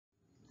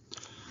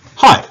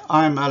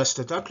I'm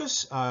Alistair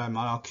Douglas. I'm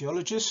an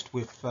archaeologist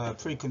with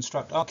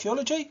Pre-Construct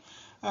Archaeology,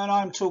 and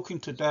I'm talking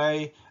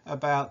today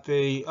about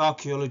the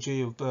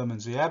archaeology of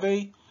Bermondsey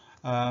Abbey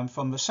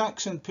from the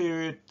Saxon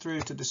period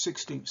through to the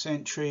 16th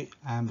century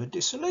and the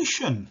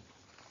dissolution.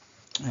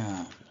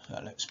 So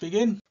let's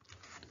begin.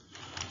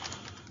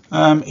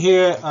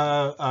 Here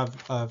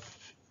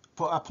I've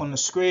put up on the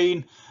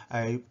screen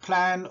a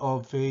plan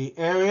of the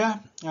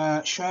area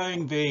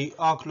showing the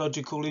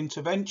archaeological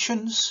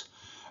interventions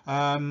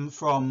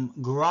from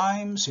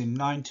Grimes in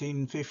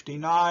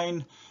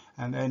 1959,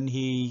 and then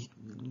he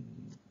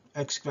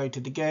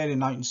excavated again in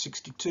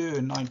 1962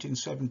 and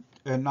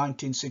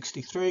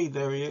 1963.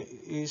 There he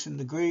is in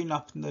the green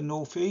up in the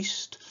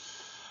northeast.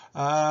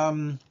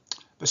 The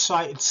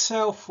site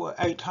itself were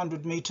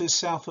 800 metres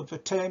south of the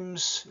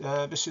Thames.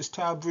 This is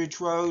Tower Bridge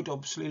Road,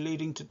 obviously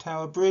leading to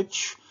Tower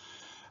Bridge.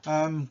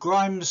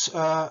 Grimes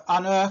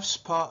unearths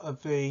part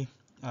of the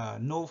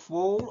north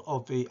wall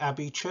of the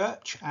Abbey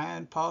Church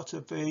and part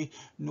of the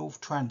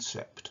north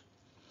transept.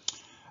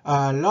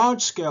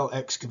 Large-scale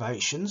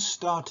excavations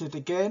started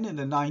again in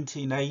the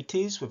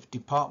 1980s with the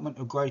Department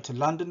of Greater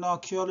London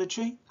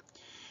Archaeology,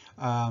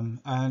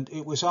 and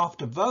it was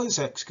after those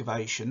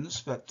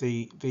excavations that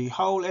the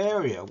whole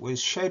area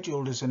was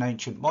scheduled as an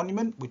ancient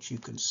monument, which you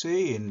can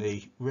see in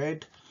the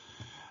red.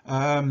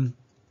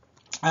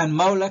 And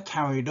Mola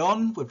carried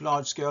on with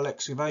large-scale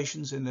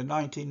excavations in the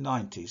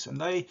 1990s,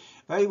 and they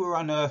were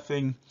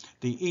unearthing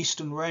the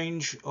eastern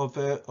range of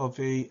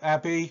the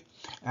Abbey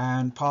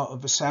and part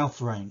of the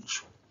south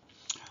range.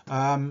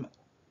 From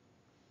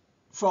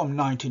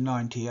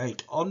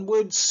 1998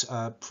 onwards,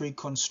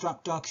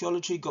 Pre-Construct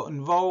Archaeology got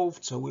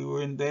involved, so we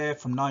were in there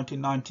from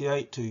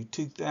 1998 to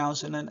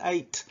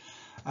 2008.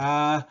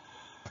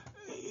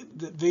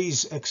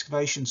 These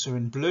excavations are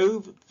in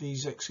blue.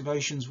 These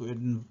excavations were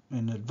in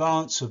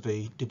advance of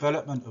the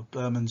development of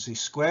Bermondsey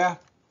Square,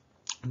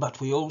 but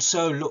we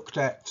also looked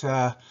at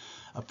a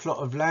plot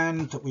of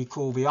land that we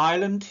call the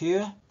Island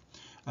here,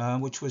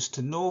 which was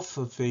to north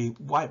of the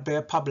White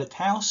Bear Public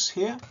House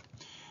here.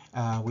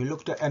 We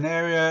looked at an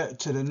area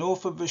to the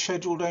north of the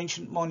scheduled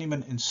ancient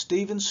monument in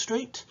Stephen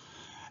Street,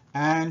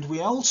 and we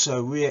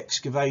also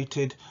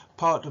re-excavated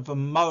part of the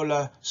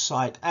Mola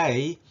Site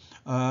A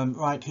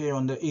right here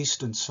on the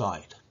eastern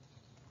side.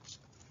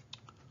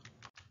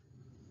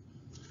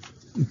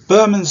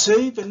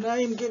 Bermondsey, the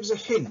name gives a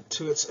hint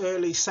to its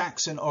early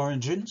Saxon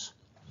origins.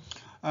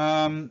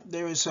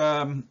 There is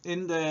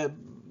in the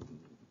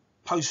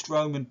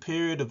post-Roman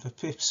period of the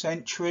 5th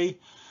century,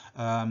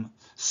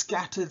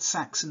 scattered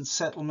Saxon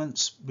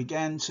settlements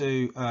began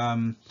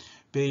to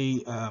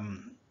be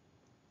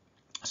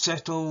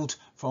settled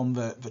from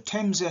the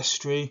Thames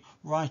estuary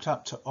right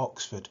up to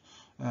Oxford,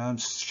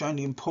 showing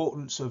the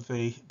importance of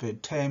the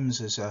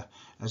Thames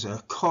as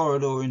a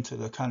corridor into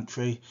the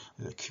country,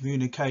 the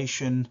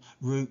communication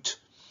route.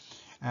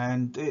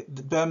 And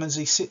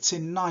Bermondsey sits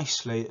in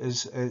nicely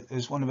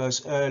as one of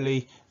those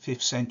early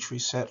 5th century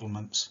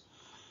settlements.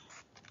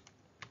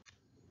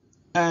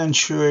 And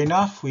sure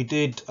enough, we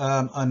did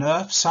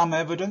unearth some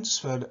evidence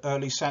for the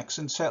early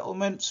Saxon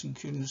settlements,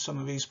 including some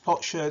of these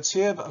potsherds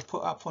here that I've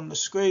put up on the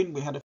screen.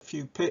 We had a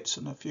few pits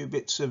and a few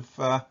bits of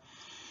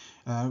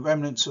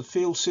remnants of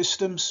field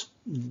systems.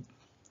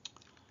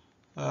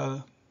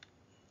 Now,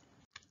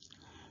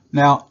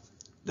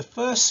 the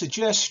first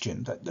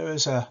suggestion that there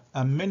is a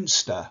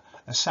Minster,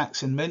 a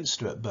Saxon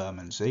Minster at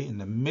Bermondsey in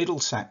the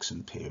Middle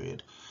Saxon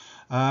period,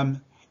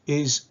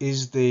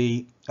 is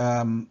the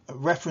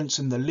reference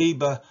in the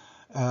Liber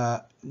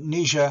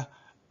Niger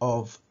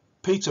of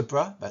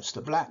Peterborough, that's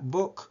the Black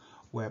Book,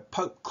 where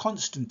Pope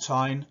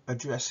Constantine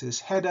addresses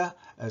Hedda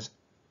as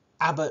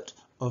Abbot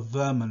of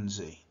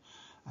Bermondsey.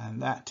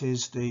 And that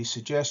is the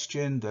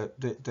suggestion that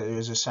there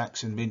is a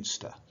Saxon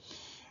Minster.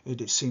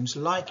 It seems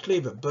likely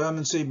that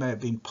Bermondsey may have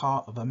been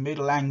part of a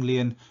Middle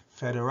Anglian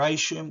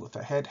federation with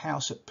a head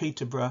house at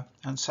Peterborough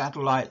and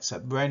satellites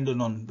at Brendan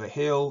on the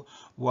Hill,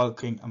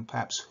 Woking and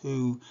perhaps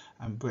Hoo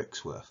and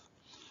Brixworth.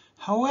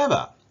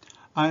 However,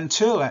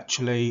 until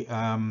actually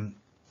the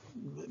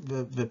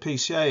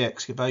PCA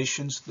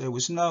excavations, there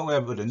was no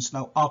evidence,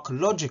 no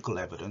archaeological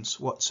evidence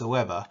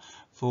whatsoever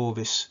for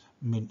this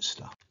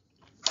Minster.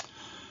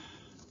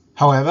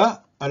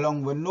 However,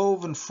 along the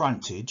northern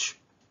frontage,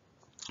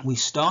 we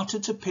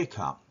started to pick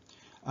up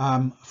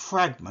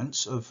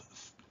fragments of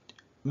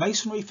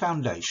masonry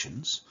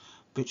foundations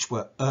which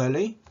were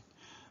early.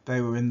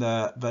 They were in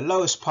the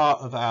lowest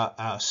part of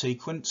our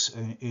sequence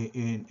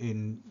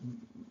in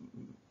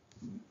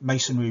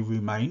masonry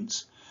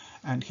remains.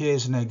 And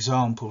here's an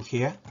example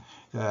here,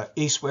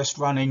 east-west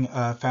running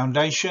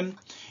foundation.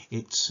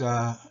 It's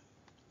a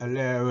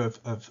layer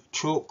of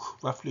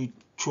chalk, roughly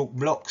chalk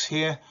blocks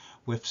here,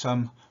 with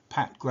some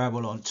packed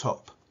gravel on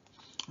top.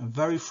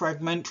 Very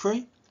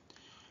fragmentary,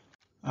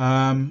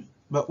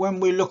 but when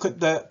we look at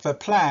the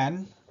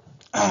plan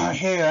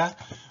here,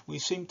 we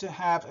seem to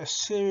have a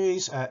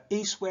series,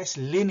 east-west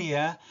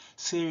linear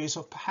series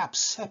of perhaps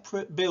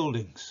separate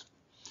buildings.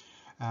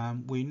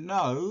 We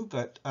know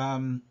that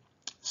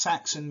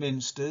Saxon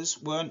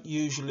minsters weren't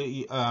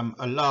usually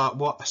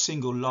a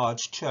single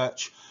large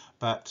church,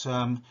 but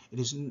it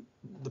is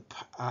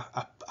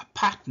a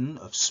pattern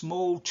of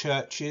small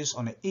churches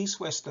on an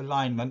east-west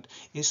alignment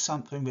is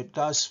something that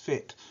does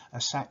fit a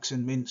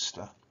Saxon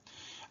minster.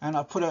 And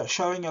I put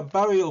showing a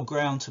burial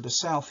ground to the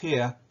south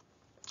here,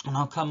 and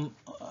I'll come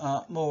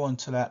more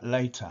onto that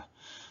later.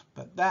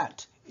 But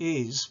that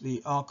is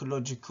the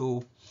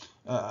archaeological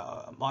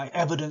my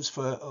evidence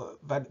for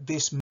that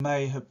this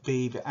may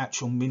be the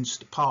actual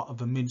minster, part of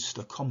the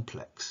minster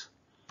complex.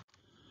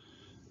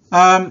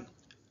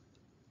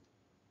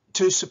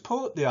 To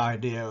support the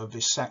idea of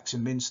this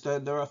Saxon minster,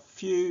 there are a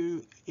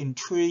few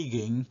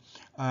intriguing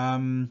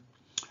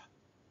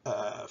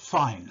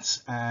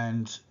finds,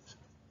 and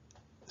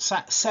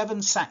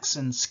 7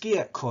 Saxon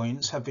sciac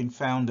coins have been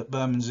found at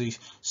Bermondsey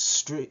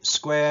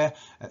Square,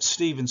 at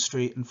Stephen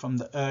Street, and from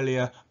the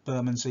earlier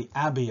Bermondsey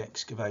Abbey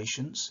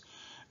excavations.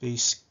 The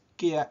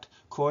sciac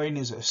coin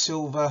is a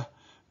silver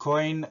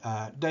coin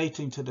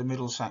dating to the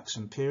Middle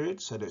Saxon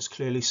period, so there's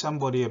clearly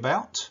somebody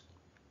about.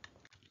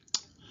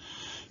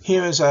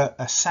 Here is a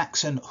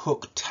Saxon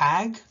hook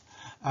tag.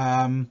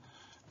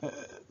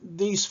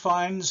 These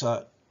finds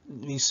are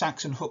These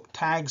Saxon hook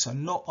tags are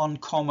not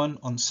uncommon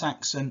on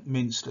Saxon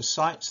minster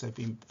sites. They've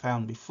been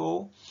found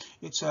before.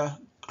 It's a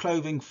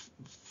clothing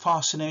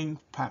fastening,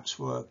 perhaps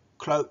for a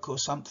cloak or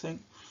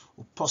something,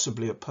 or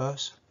possibly a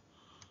purse.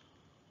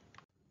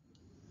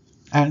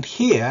 And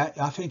here,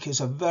 I think, is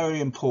a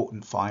very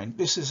important find.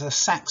 This is a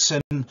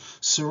Saxon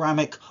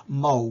ceramic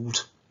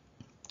mould,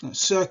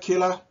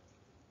 circular,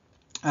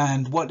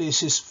 and what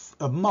this is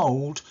a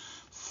mould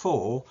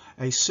for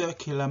a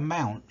circular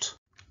mount.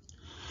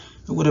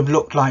 It would have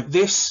looked like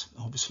this.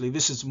 Obviously,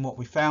 this isn't what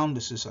we found.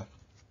 This is an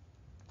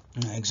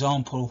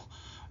example.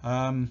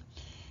 And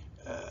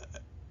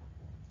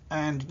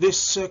this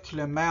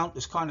circular mount,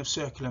 this kind of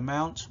circular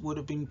mount, would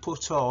have been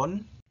put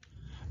on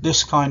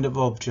this kind of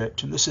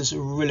object. And this is a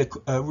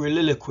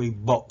reliquary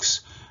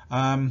box.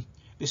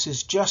 This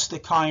is just the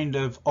kind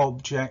of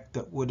object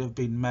that would have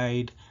been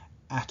made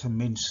at a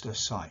minster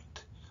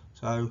site.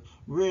 So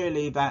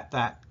really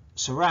that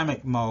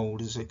ceramic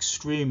mould is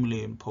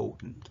extremely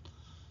important.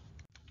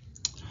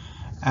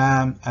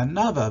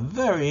 Another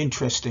very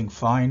interesting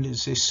find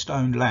is this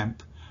stone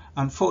lamp.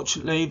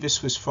 Unfortunately,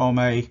 this was from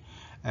a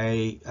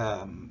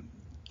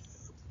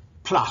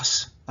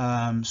plus,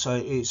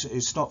 so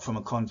it's not from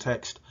a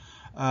context.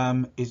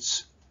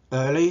 It's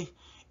early.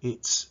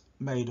 It's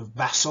made of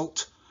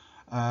basalt.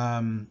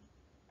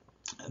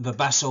 The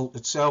basalt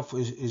itself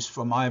is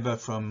from either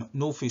from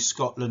northeast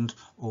Scotland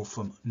or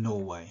from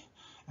Norway,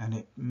 and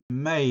it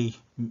may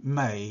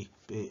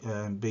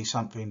be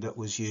something that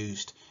was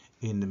used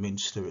in the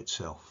minster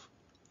itself.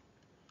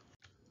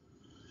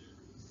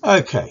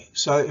 Okay,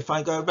 so if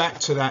I go back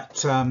to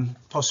that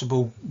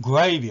possible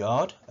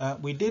graveyard,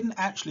 we didn't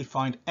actually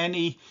find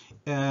any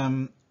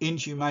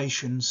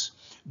inhumations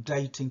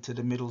dating to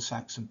the Middle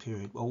Saxon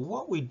period. Well,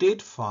 what we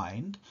did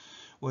find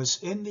was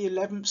in the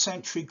 11th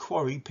century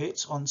quarry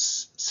pits on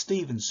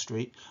Stephen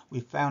Street,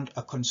 we found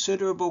a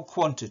considerable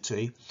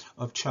quantity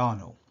of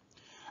charnel,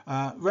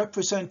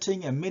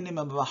 representing a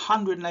minimum of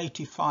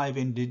 185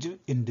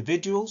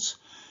 individuals.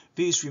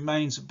 These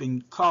remains have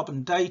been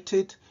carbon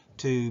dated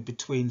to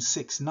between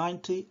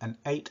 690 and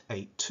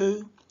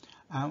 882.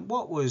 And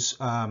what was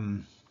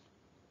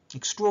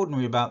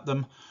extraordinary about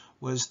them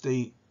was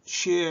the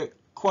sheer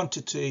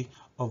quantity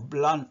of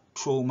blunt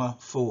trauma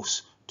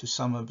force to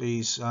some of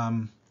these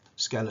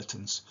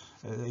skeletons.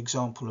 An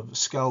example of the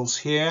skulls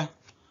here.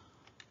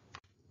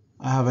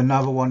 I have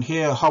another one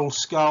here, a whole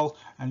skull,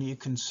 and you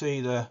can see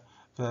the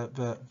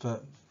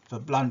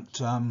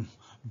blunt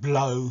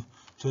blow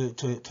to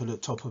the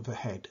top of the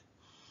head.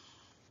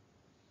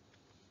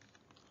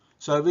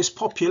 So this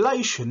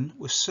population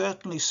was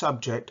certainly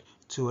subject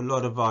to a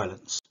lot of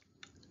violence.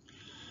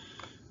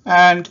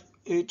 And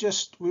it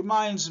just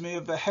reminds me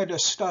of the header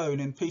stone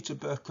in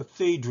Peterborough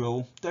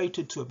Cathedral,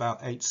 dated to about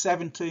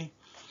 870,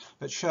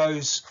 that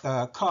shows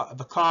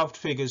the carved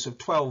figures of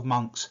 12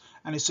 monks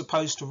and is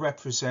supposed to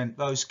represent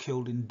those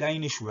killed in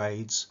Danish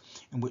raids,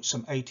 in which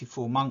some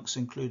 84 monks,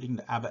 including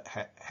the abbot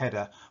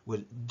header,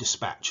 were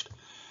dispatched.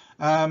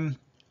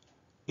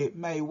 It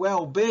may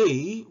well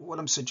be, what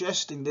I'm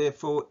suggesting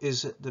therefore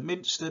is that the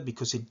minster,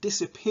 because it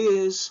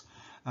disappears,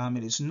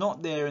 it is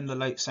not there in the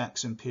late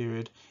Saxon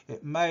period,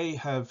 it may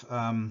have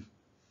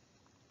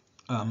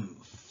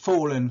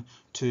fallen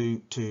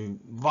to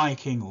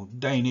Viking or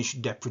Danish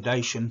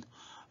depredation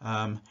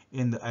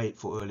in the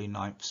 8th or early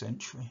 9th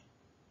century.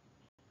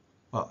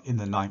 Well, in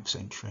the 9th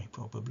century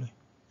probably.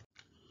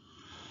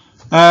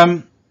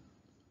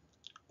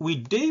 We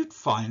did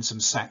find some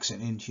Saxon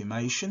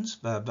inhumations,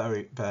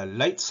 very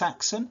late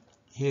Saxon.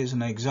 Here's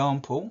an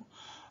example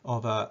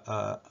of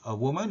a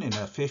woman in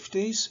her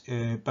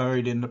 50s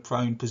buried in the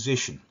prone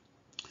position,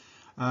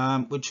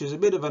 which is a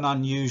bit of an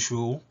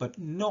unusual but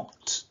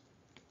not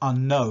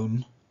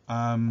unknown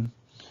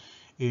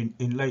in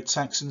late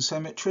Saxon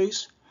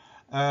cemeteries.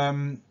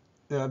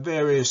 there are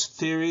various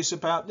theories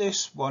about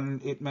this.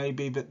 One, it may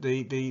be that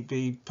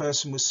the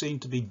person was seen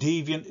to be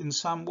deviant in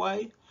some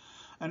way.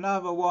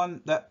 Another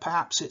one, that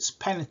perhaps it's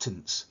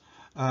penitence.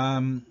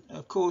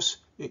 Of course,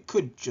 it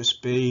could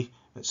just be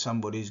that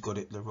somebody's got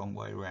it the wrong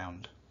way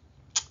around.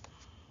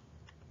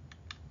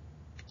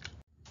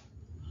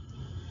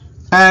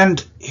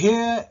 And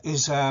here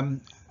is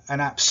an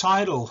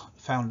apsidal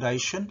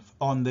foundation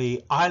on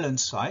the island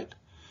site.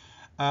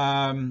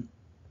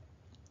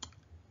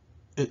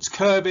 It's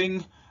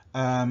curving.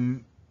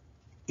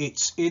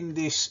 It's in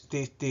this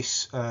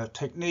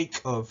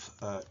technique of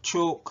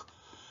chalk,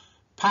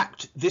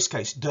 packed, this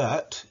case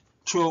dirt,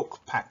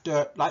 chalk, packed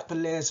dirt, like the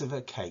layers of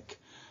a cake.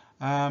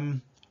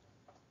 It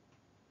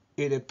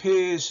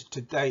appears to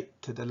date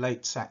to the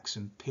late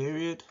Saxon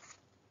period,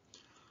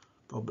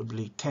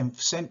 probably 10th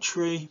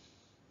century.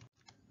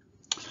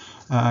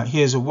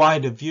 Here's a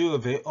wider view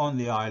of it on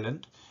the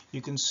island.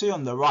 You can see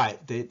on the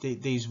right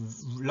these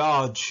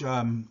large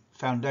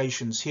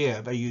foundations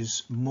here. They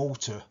use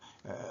mortar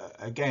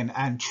again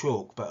and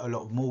chalk, but a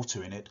lot of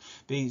mortar in it.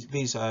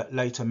 These are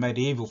later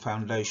medieval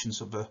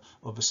foundations of a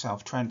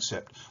south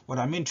transept. What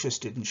I'm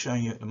interested in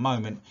showing you at the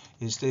moment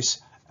is this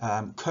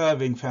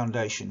curving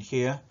foundation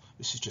here.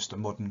 This is just a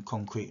modern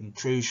concrete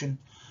intrusion.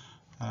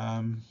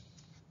 And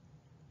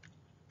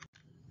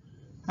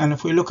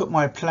if we look at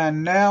my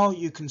plan now,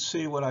 you can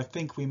see what I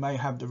think we may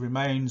have the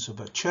remains of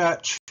a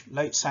church,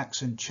 late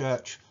Saxon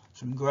church,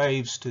 some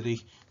graves to the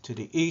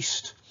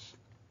east.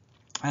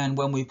 And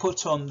when we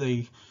put on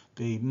the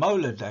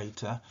molar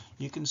data,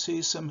 you can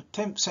see some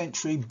 10th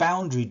century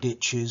boundary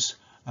ditches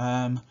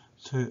to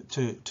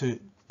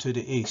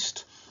the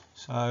east.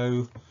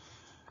 So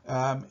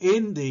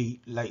in the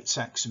late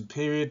Saxon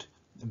period,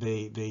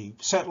 the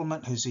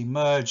settlement has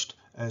emerged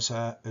as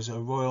a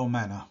royal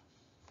manor.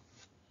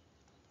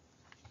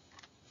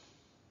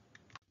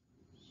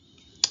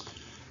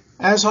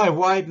 As I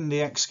widen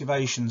the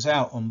excavations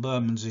out on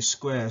Bermondsey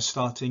Square,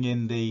 starting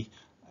in the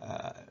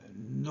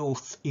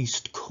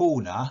northeast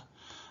corner,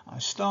 I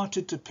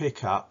started to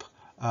pick up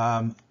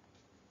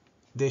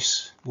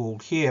this wall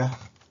here,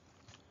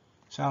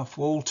 south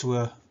wall to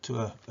a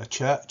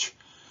church.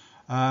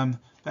 That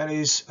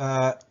is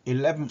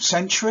 11th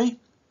century.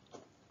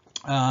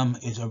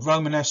 Is a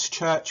Romanesque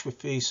church with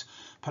these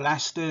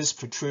pilasters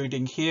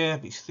protruding here,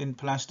 these thin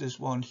pilasters,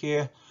 one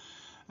here,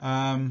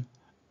 and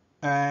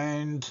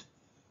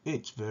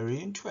it's very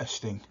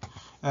interesting.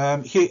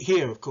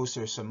 Here, of course,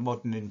 there are some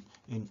modern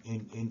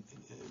in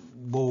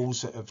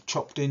walls that have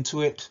chopped into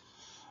it,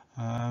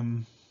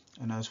 and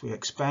as we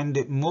expand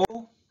it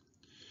more,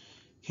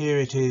 here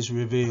it is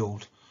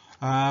revealed.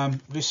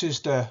 This is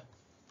the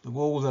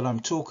wall that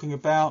I'm talking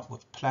about,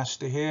 with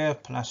plaster here,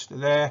 plaster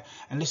there,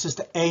 and this is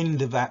the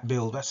end of that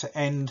build. That's the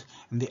end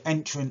and the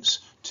entrance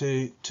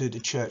to the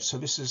church. So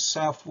this is a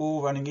south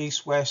wall running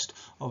east-west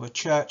of a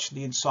church.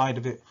 The inside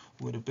of it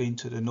would have been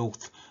to the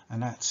north,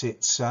 and that's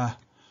its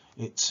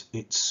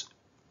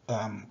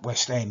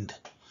west end.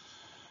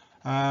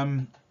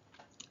 The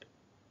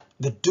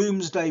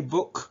Domesday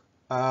Book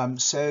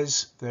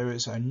says there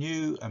is a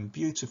new and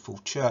beautiful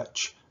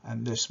church,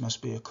 and this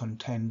must be a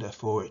contender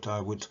for it, I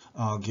would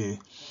argue.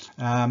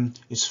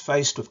 It's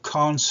faced with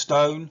carn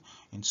stone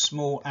in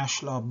small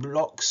ashlar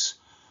blocks.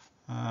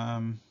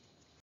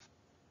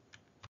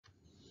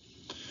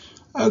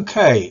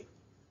 Okay,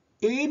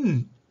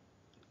 in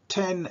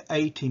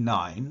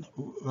 1089,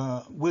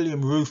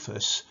 William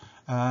Rufus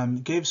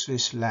gives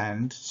this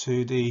land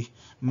to the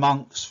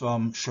monks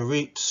from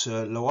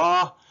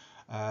Charite-sur-Loire,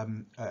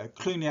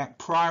 Cluniac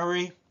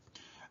Priory,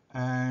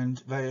 and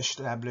they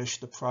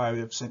established the Priory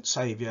of St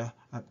Saviour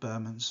at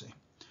Bermondsey.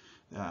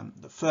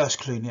 The first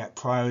Cluniac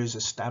Priory is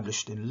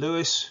established in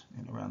Lewes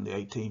in around the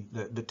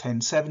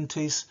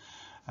 1070s,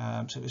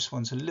 so this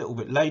one's a little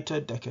bit later,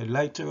 a decade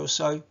later or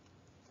so.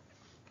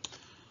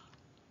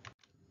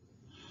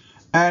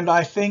 And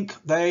I think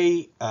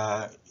they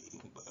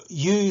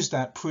used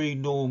that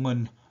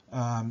pre-Norman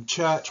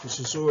church,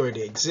 which is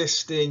already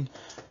existing,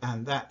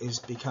 and that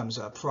becomes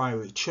a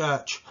priory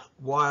church,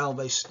 while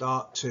they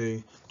start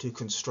to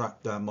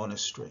construct their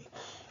monastery.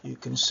 You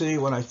can see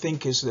what I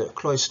think is the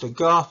cloister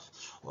garth,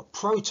 or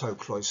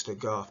proto-cloister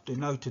garth,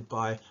 denoted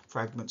by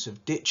fragments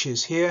of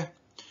ditches here.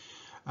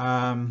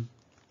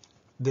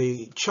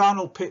 The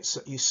charnel pits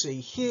that you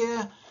see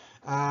here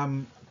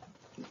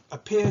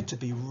appear to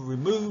be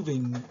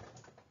removing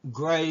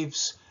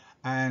graves,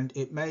 and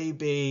it may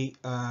be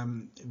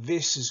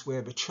this is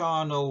where the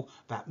charnel,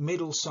 that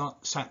middle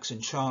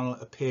Saxon charnel,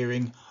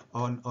 appearing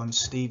on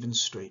Stephen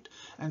Street.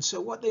 And so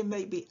what they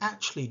may be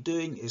actually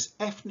doing is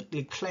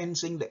ethnically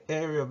cleansing the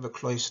area of the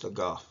cloister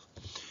garth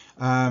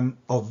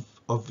of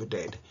the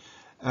dead.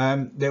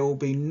 There will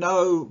be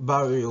no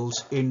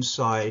burials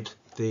inside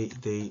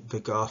the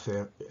garth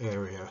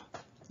area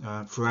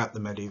throughout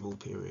the medieval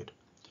period.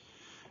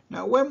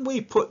 Now, when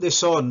we put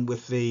this on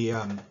with the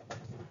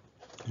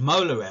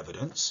molar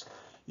evidence,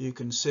 you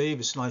can see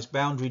this nice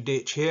boundary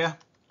ditch here,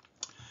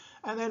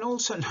 and then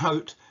also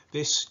note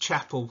this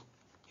chapel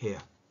here.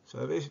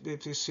 So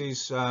this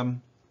is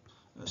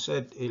I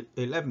said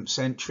 11th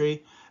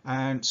century,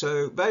 and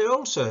so they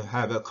also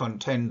have a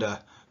contender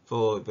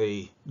for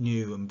the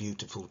new and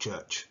beautiful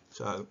church.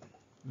 So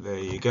there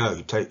you go,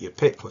 you take your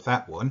pick with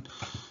that one.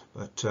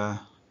 But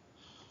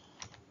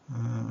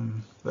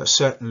there's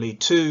certainly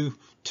two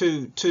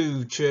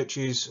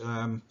churches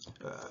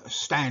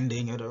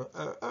standing at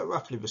a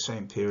roughly the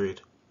same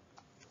period,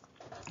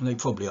 and they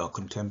probably are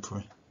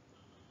contemporary.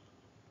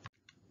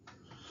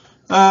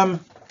 Now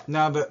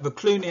the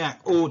Cluniac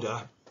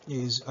order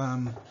is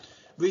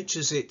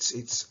reaches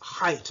its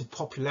height of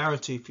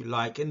popularity, if you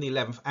like, in the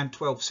 11th and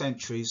 12th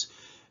centuries.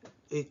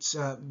 It's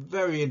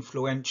very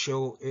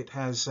influential. It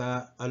has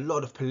a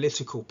lot of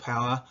political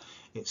power.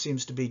 It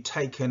seems to be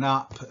taken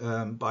up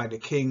by the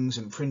kings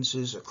and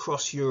princes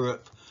across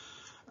Europe,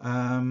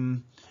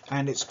 and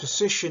its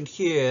position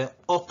here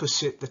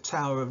opposite the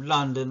Tower of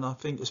London, I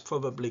think, is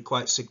probably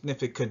quite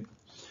significant.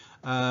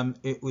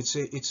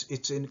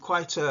 It's in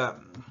quite a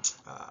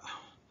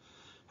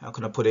how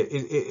can I put it?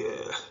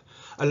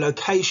 A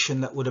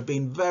location that would have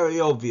been very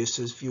obvious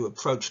as if you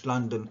approached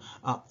London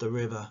up the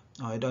river.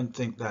 I don't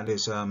think that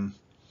is a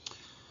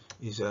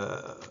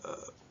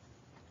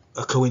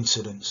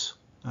coincidence.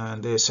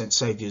 And there's St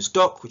Saviour's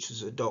Dock, which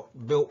is a dock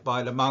built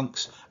by the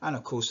monks, and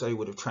of course they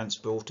would have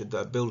transported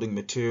their building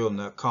material and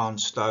their cairn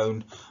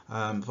stone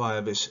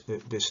via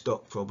this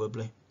dock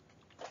probably.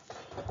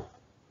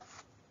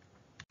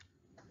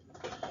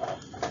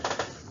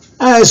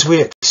 As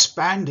we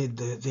expanded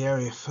the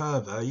area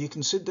further, you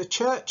can see the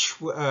church,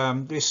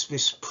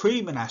 this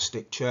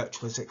pre-monastic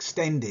church was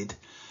extended,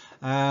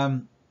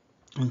 and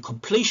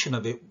completion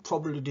of it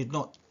probably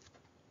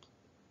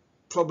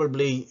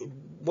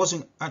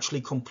wasn't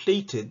actually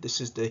completed.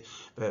 This is the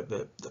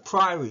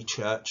priory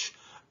church,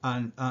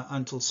 and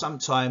until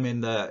sometime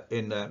in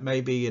the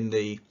maybe in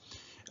the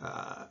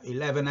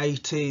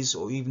 1180s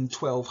or even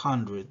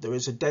 1200. There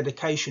is a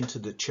dedication to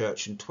the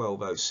church in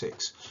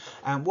 1206,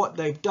 and what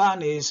they've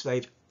done is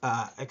they've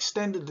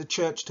extended the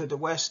church to the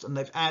west, and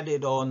they've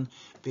added on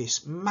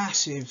this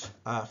massive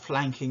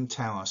flanking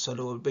tower. So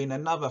there will have been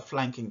another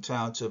flanking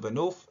tower to the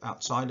north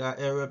outside our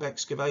area of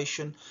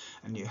excavation,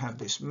 and you have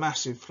this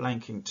massive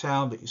flanking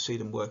tower that you see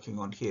them working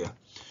on here.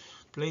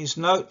 Please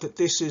note that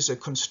this is a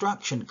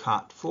construction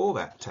cut for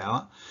that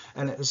tower,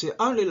 and it is the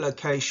only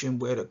location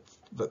where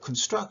the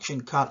construction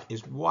cut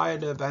is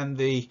wider than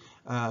the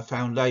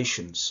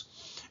foundations,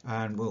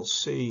 and we'll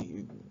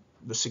see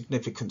the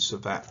significance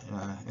of that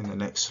in the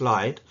next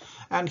slide.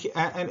 And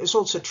it's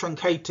also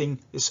truncating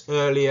this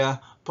earlier,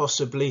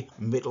 possibly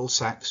Middle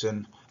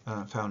Saxon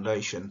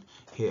foundation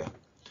here.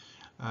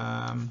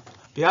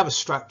 The other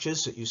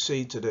structures that you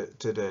see to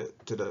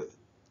the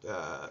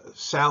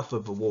south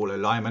of the wall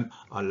alignment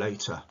are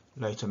later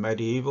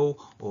medieval,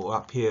 or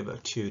up here the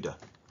Tudor.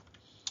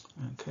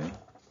 Okay.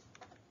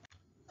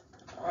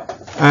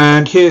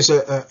 And here's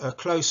a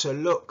closer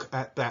look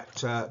at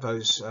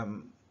those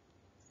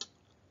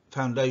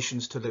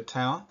foundations to the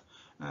tower.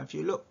 If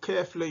you look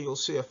carefully, you'll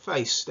see a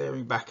face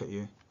staring back at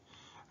you.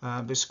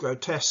 This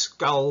grotesque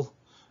skull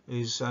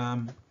is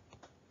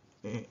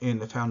in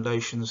the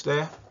foundations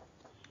there.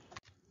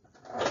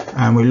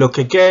 And we look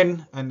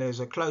again, and there's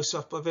a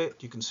close-up of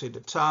it. You can see the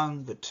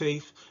tongue, the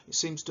teeth. It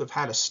seems to have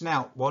had a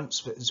snout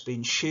once that has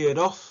been sheared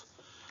off.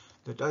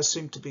 There does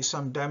seem to be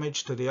some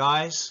damage to the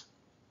eyes.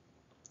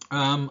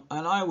 And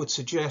I would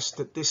suggest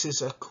that this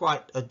is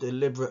quite a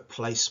deliberate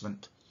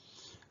placement.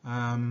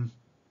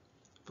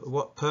 For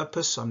what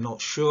purpose, I'm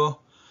not sure.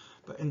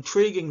 But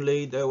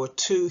intriguingly, there were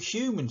two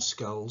human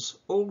skulls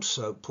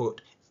also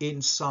put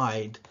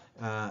inside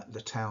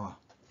the tower.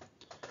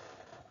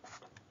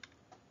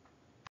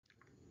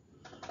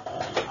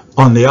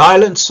 On the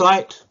island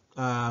site,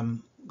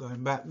 going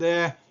back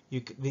there,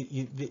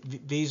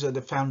 these are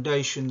the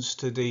foundations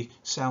to the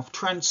south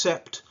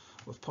transept,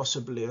 with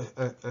possibly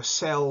a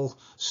cell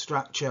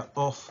structure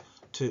off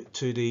to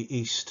the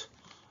east.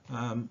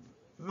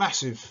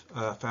 Massive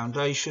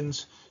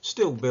foundations,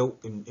 still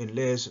built in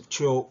layers of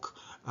chalk,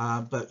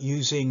 but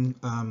using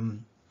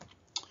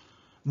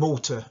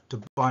mortar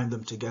to bind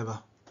them together.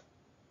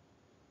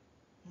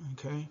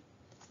 Okay.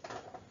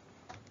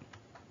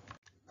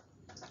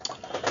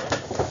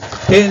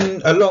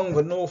 Along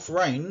the North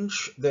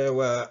Range, there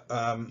were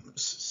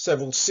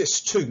several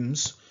cis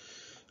tombs.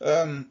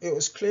 It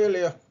was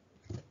clearly a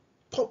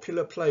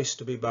popular place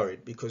to be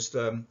buried because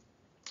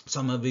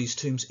some of these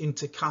tombs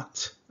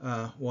intercut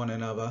one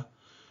another.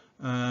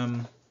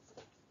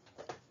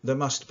 There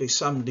must be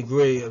some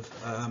degree of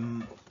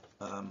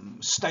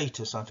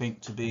status, I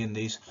think, to be in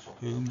these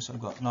tombs.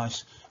 I've got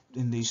nice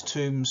in these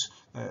tombs,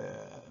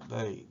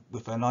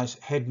 with their nice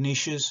head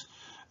niches.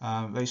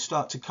 They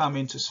start to come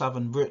into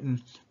southern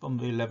Britain from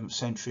the 11th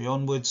century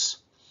onwards.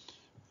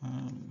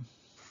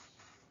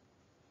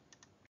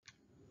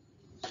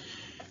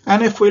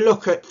 And if we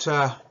look at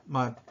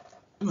my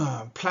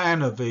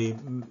plan of the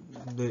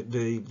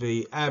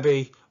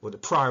abbey, or the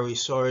priory,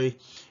 sorry,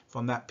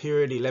 from that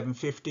period,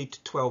 1150 to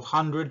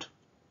 1200,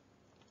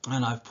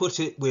 and I've put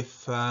it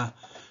with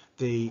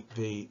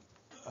the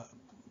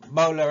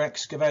molar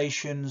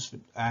excavations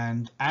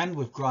and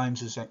with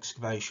Grimes's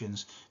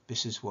excavations,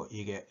 this is what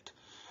you get.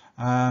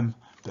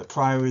 The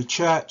Priory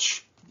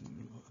Church,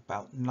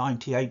 about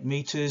 98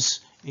 metres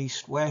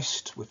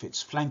east-west, with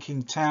its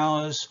flanking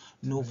towers,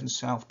 north and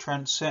south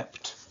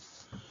transept.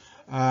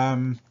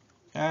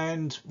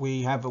 And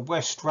we have a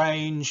west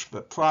range,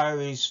 but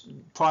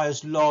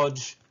Prior's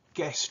Lodge,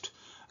 guest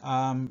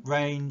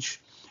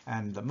range,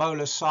 and the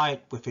molar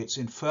site with its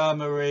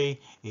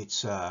infirmary,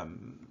 its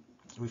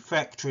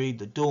refectory,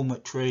 the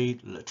dormitory,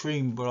 the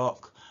latrine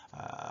block,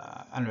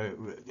 and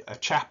a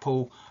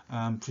chapel,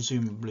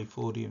 presumably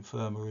for the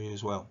infirmary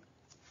as well.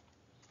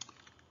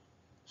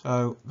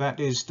 So that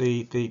is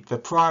the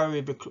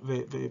priory,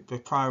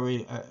 the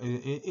priory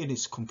in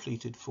its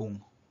completed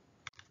form.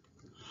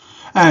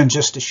 And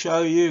just to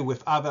show you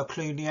with other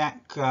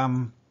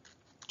Cluniac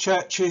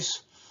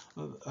churches,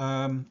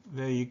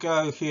 there you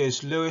go.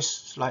 Here's Lewis,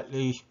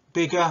 slightly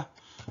bigger,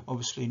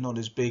 obviously not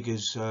as big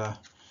as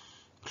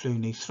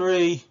Cluny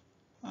 3,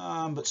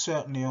 but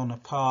certainly on a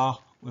par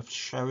with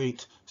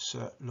Charite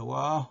sur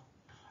Loire,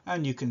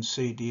 and you can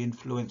see the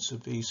influence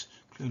of these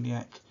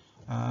Cluniac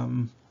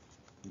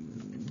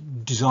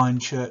design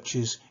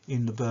churches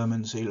in the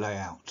Bermondsey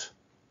layout.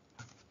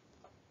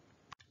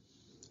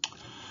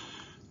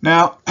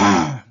 Now,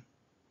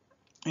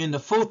 in the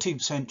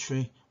 14th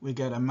century, we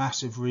get a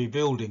massive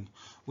rebuilding,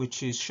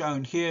 which is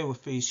shown here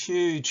with these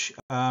huge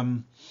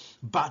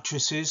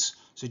buttresses,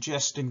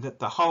 suggesting that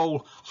the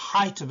whole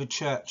height of a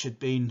church had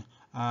been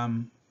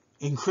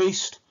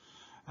increased.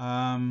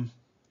 And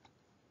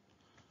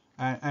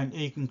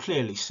you can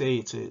clearly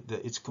see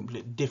that it's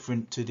completely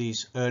different to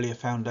these earlier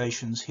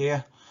foundations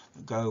here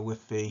that go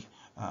with the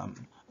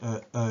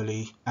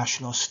early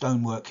ashlar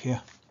stonework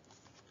here.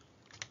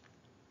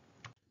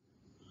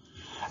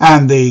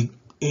 And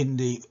in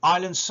the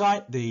island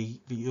site,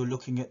 you're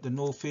looking at the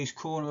northeast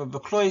corner of the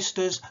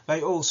cloisters.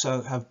 They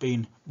also have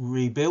been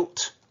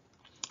rebuilt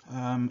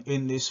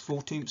in this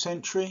 14th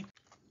century.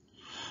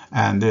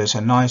 And there's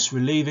a nice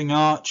relieving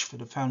arch for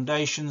the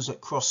foundations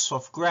that cross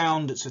soft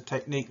ground. It's a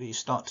technique that you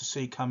start to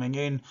see coming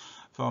in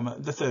from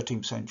the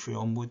 13th century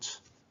onwards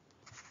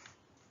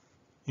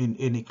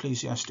in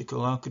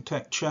ecclesiastical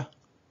architecture.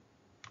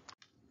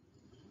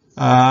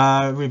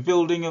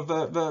 Rebuilding of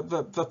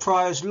the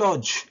Prior's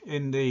Lodge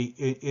in the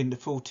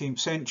 14th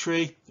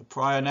century. The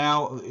prior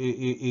now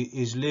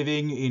is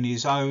living in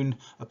his own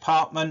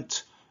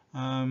apartment.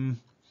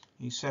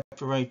 He's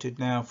separated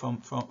now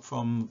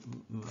from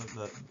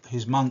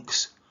his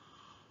monks,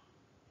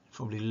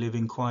 probably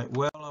living quite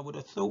well, I would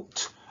have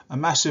thought. A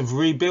massive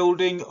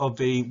rebuilding of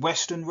the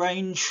western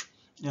range.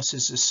 This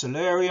is the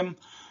solarium,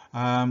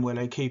 where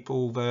they keep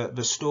all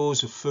the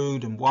stores of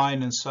food and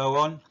wine and so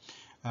on.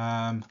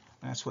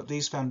 That's what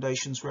these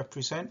foundations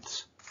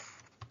represent.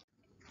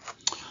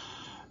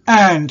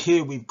 And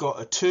here we've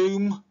got a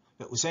tomb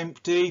that was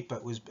empty,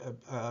 but was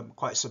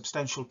quite a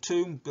substantial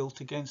tomb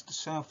built against the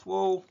south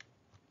wall.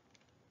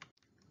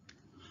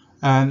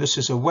 And this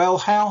is a well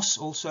house,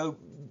 also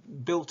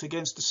built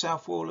against the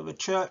south wall of a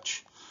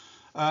church.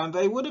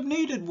 They would have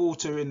needed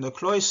water in the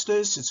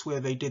cloisters. It's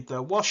where they did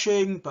their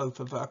washing, both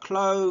of their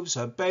clothes,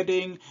 their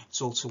bedding.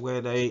 It's also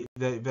where they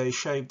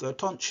shaved their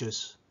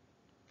tonsures.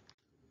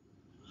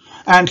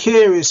 And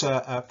here is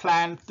a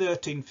plan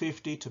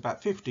 1350 to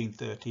about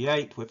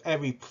 1538 with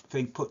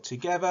everything put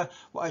together,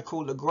 what I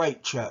call a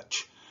great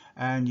church.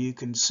 And you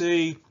can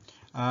see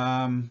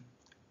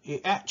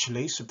it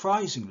actually,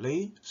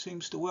 surprisingly,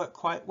 seems to work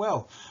quite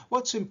well.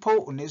 What's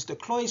important is the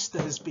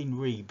cloister has been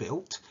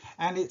rebuilt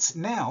and it's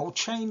now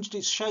changed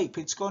its shape.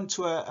 It's gone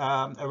to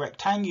a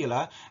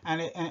rectangular,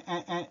 and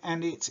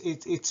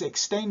it's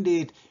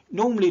extended.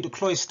 Normally the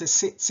cloister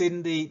sits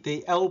in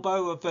the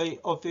elbow of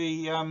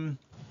the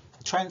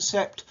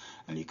transept,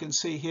 and you can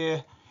see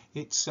here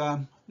it's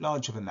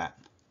larger than that.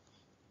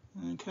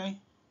 Okay,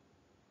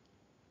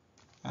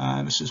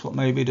 this is what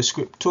may be the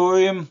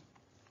scriptorium,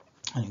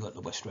 and you've got the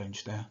west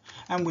range there,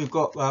 and we've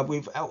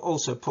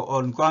also put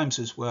on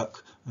Grimes's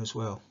work as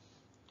well,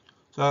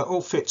 so it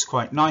all fits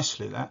quite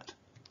nicely. That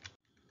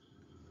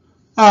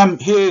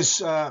here's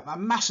a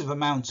massive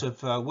amount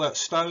of work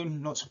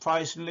stone, not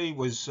surprisingly,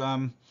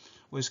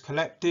 was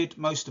collected.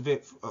 Most of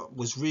it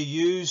was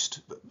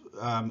reused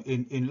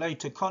in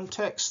later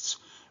contexts,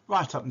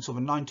 right up until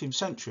the 19th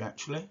century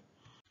actually.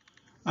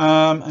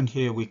 And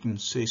here we can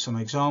see some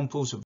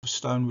examples of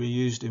stone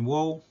reused in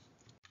wall.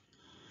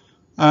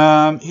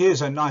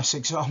 Here's a nice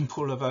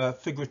example of a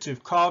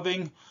figurative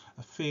carving,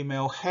 a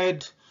female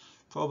head,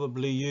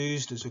 probably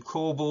used as a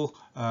corbel,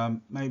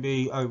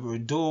 maybe over a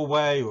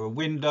doorway or a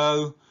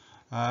window.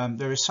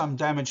 There is some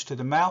damage to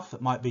the mouth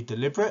that might be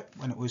deliberate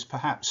when it was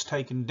perhaps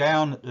taken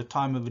down at the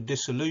time of a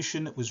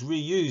dissolution. It was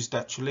reused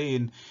actually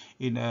in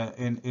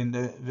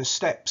the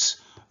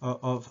steps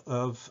of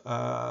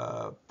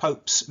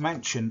Pope's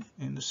mansion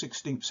in the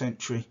 16th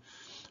century.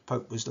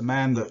 Pope was the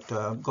man that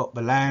got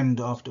the land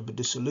after the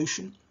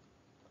dissolution.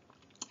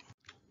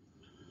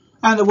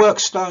 And the work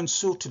stone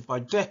sorted by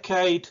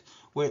decade,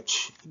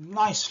 which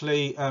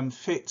nicely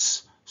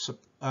fits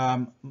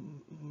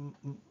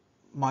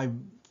my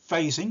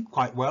phasing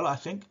quite well, I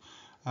think.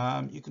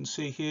 You can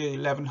see here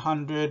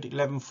 1100,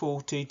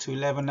 1140 to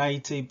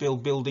 1180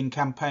 building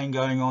campaign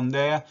going on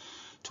there.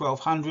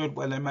 1200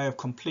 where they may have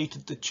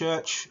completed the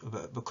church,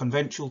 the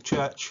conventual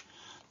church.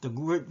 The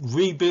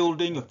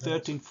rebuilding of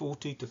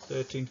 1340 to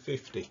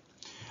 1350.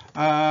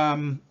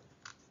 And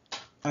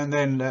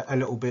then a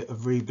little bit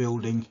of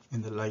rebuilding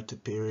in the later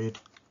period.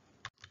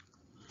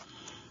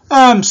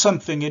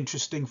 Something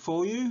interesting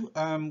for you.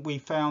 We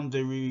found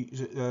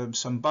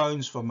some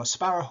bones from a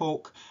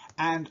sparrowhawk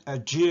and a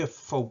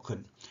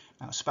gyrfalcon.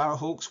 Now,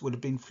 sparrowhawks would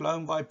have been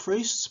flown by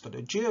priests, but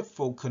a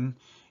gyrfalcon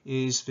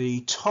is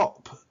the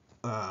top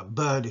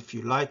bird, if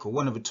you like, or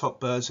one of the top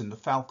birds in the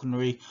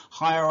falconry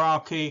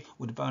hierarchy.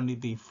 Would have only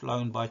been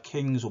flown by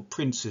kings or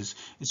princes.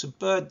 It's a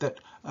bird that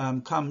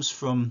comes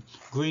from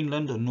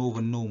Greenland and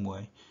northern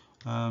Norway.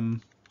 So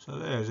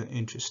there's an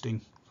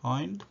interesting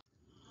find.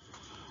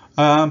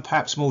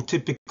 Perhaps more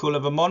typical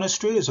of a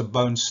monastery is a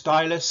bone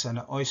stylus and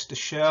an oyster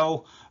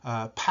shell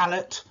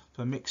palette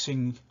for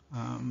mixing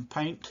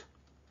paint.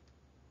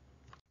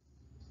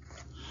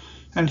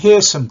 And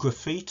here's some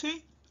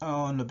graffiti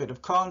on a bit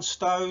of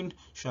cairnstone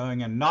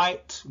showing a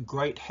knight,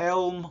 great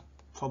helm,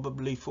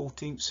 probably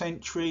 14th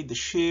century, the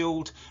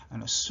shield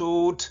and a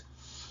sword.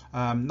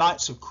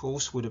 Knights, of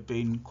course, would have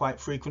been quite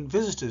frequent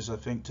visitors, I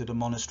think, to the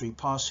monastery,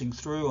 passing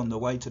through on the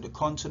way to the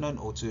continent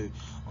or to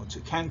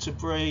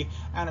Canterbury.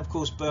 And of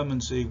course,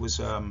 Bermondsey was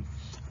a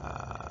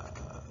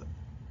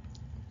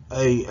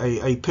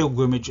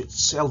pilgrimage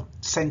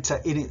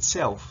centre in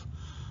itself.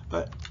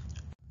 But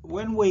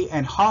when we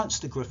enhance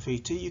the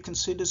graffiti, you can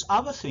see there's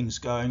other things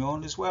going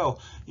on as well.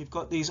 You've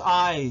got these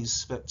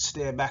eyes that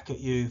stare back at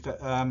you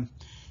that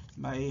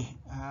may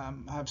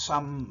have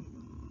some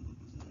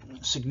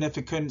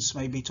significance,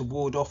 maybe to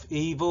ward off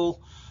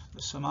evil.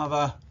 There's some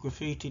other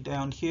graffiti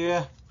down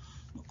here.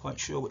 Not quite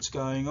sure what's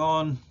going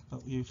on,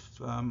 but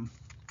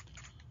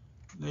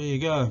there you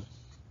go.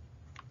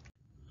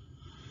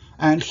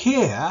 And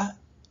here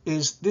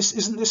is this.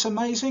 Isn't this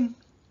amazing?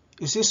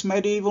 Is this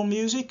medieval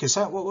music? Is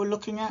that what we're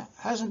looking at?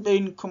 Hasn't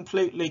been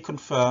completely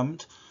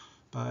confirmed,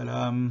 but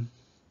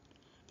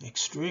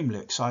extremely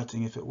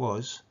exciting if it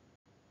was.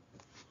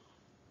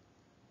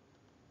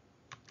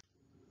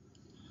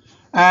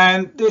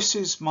 And this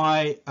is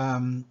my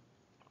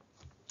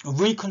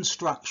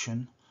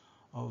reconstruction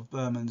of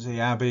Bermondsey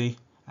Abbey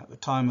at the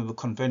time of the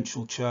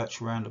conventual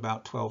church around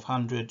about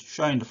 1200,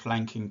 showing the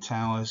flanking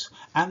towers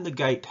and the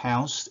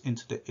gatehouse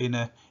into the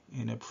inner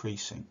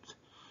precinct.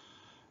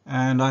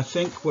 And I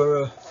think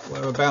we're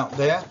about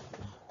there.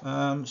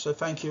 So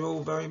thank you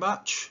all very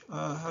much.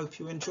 I hope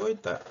you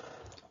enjoyed that.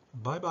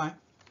 Bye bye.